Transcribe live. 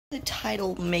The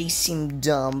title may seem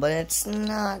dumb, but it's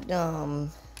not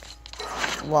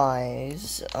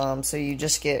wise. So you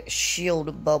just get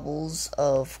shield bubbles,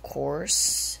 of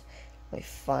course. Let me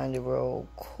find it real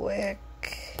quick.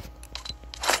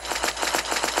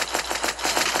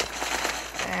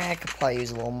 I could probably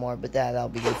use a little more, but that'll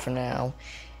be good for now.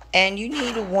 And you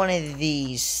need one of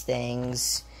these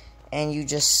things, and you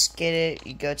just get it.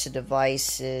 You go to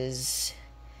devices,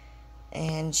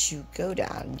 and you go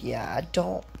down. Yeah, I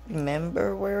don't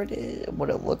remember where it is, what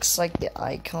it looks like, the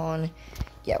icon.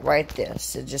 Yeah, right there.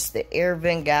 So just the air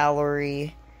vent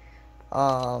gallery.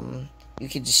 You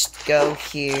can just go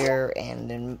here and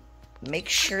then make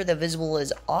sure the visible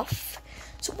is off.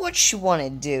 So what you want to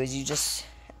do is you just,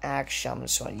 actually, I'm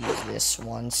just going to use this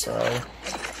one. So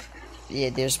yeah,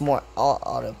 there's more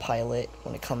autopilot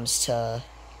when it comes to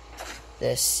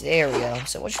this. There we go.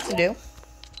 So what you can do,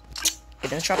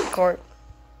 get in the shopping cart.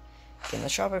 Get in the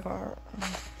shopping cart.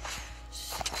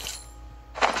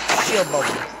 Shield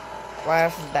bubble. Right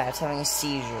off the bat, it's having a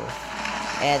seizure.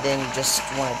 And then you just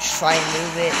want to try and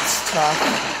move it. It's tough.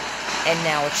 And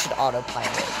now it should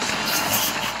autopilot.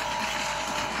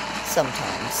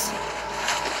 Sometimes.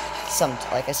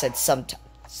 Like I said,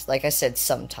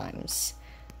 sometimes.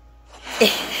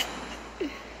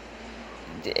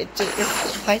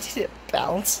 Why did it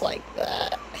bounce like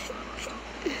that?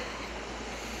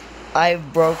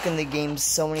 I've broken the game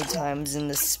so many times in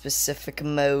this specific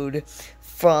mode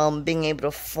from being able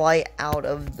to fly out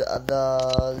of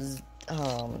the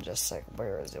just like,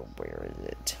 where is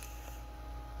it?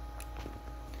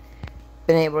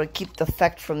 Been able to keep the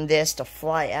effect from this to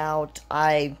fly out.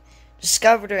 I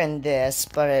discovered it in this,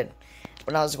 but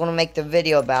when I was going to make the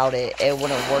video about it, it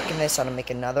wouldn't work in this. I had to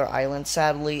make another island,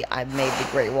 sadly. I made the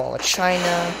Great Wall of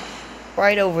China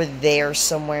right over there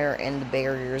somewhere in the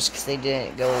barriers because they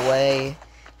didn't go away.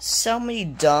 So many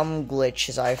dumb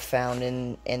glitches I found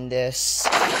in this,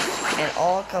 and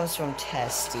all comes from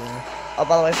testing. Oh,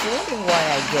 by the way, if you're wondering why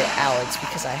I get out, it's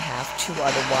because I have to,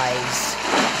 otherwise,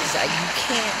 you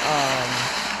can't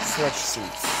switch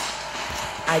seats.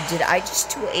 I just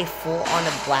do a full on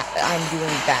I'm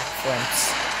doing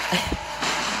backflips.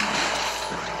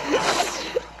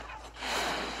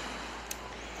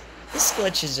 This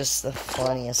glitch is just the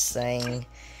funniest thing.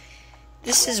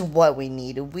 This is what we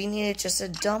needed. We needed just a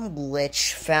dumb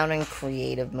glitch found in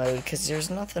creative mode, because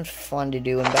there's nothing fun to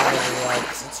do in Battle Royale,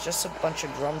 because it's just a bunch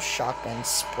of drum shotgun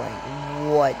sprint.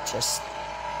 What just...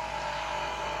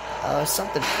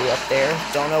 something flew up there.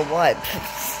 Don't know what.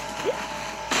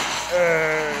 Go.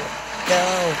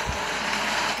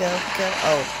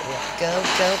 Oh, go,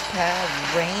 Power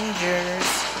Rangers.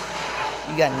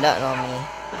 You got nothing on me.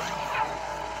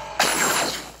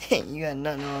 You got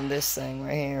nothing on this thing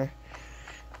right here.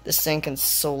 This thing can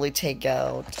solely take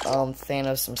out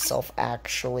Thanos himself,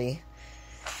 actually.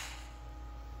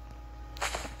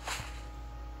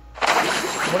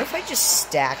 What if I just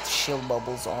stacked shield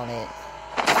bubbles on it?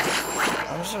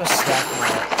 I'm just gonna stack them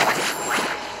up.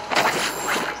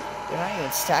 They're not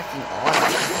even stacking on it.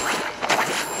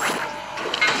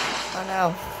 Oh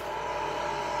no.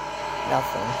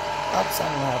 Nothing. Oh,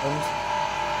 something happened.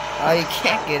 Oh, you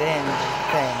can't get in the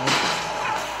thing.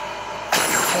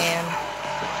 You can.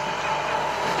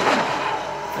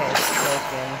 Okay, it's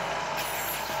broken.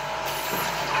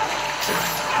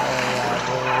 Oh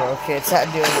yeah, okay, it's not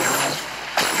doing it now.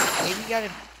 Maybe you gotta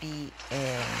be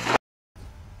in.